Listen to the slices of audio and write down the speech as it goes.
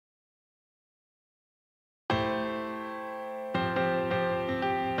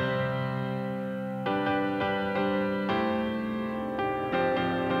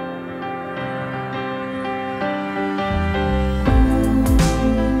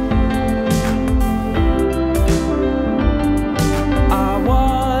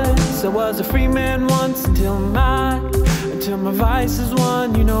was a free man once until my vices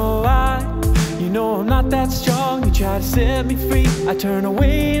won. You know I'm not that strong. You try to set me free, I turn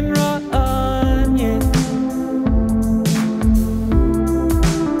away and run, yeah.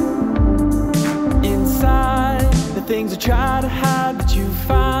 Inside, the things I try to hide that you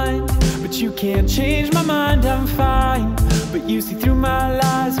find, but you can't change my mind, I'm fine. But you see through my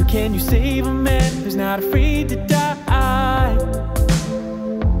lies, so can you save a man who's not afraid to die?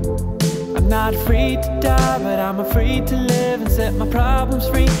 I'm not afraid to die, but I'm afraid to live and set my problems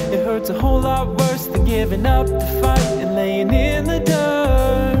free. It hurts a whole lot worse than giving up the fight and laying in the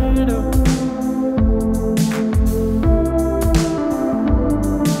dirt.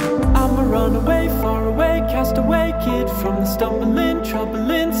 I'm a runaway, far away, castaway kid from the stumbling,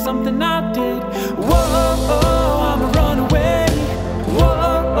 troubling something I did. Whoa, I'm a runaway. Whoa,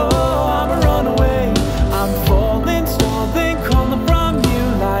 I'm a runaway. I'm falling, stalling, crawling from you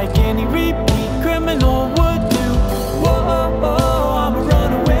like any repeat criminal would do. Whoa, I'm a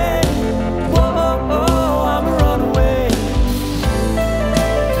runaway. Whoa, I'm a runaway.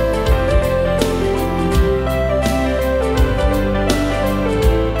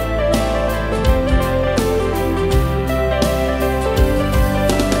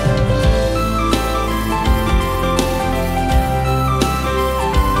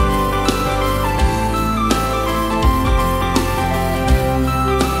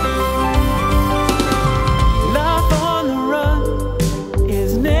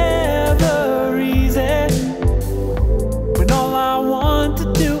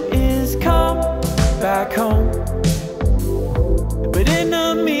 Back home, but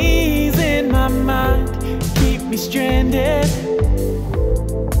enemies in my mind keep me stranded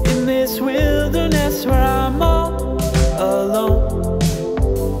in this wilderness where I'm all alone.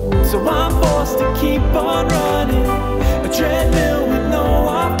 So I'm forced to keep on running, a treadmill with no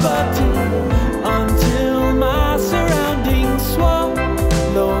off button, until my surroundings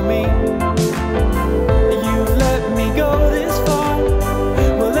swallow me. You let me go this far,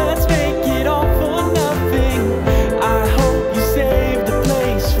 well let's make it all for nothing. I hope you saved a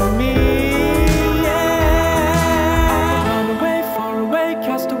place for me, yeah. I'm a runaway, far away,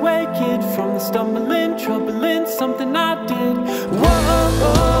 castaway kid from the stumbling, troubling something I did. Whoa,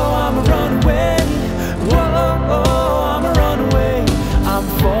 I'm a runaway. Whoa, I'm a runaway. I'm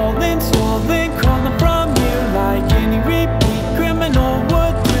falling, stalling, crawling from you like any repeat criminal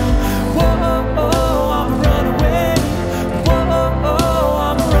would do. Whoa, I'm a runaway. Whoa,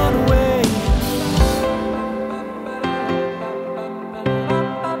 I'm a runaway.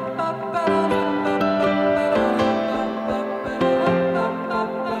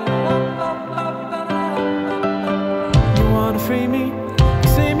 You wanna free me,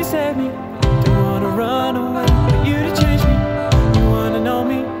 save me, save me. Don't wanna run away, but you to change me. You wanna know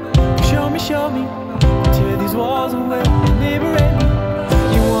me, show me. Tear these walls away and liberate me.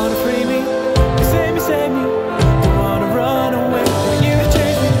 You wanna free me, save me, save me. Don't wanna run away, but you to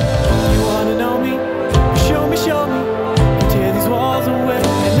change me. You wanna know me, show me. Tear these walls away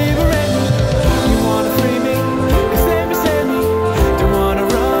and liberate me. You wanna free me, save me. Don't wanna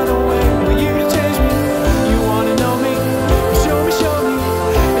run away, but you to change me. You wanna know me, show me.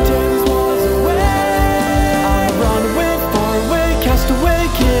 And tear these walls away. I'm a runaway, far away, castaway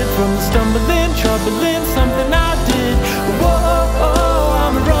kid from the stumbling, troubling something I did. Whoa,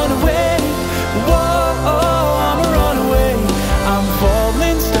 I'm a runaway. Whoa, I'm a runaway. I'm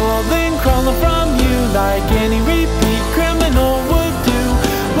falling, stalling, crawling from you like any repeat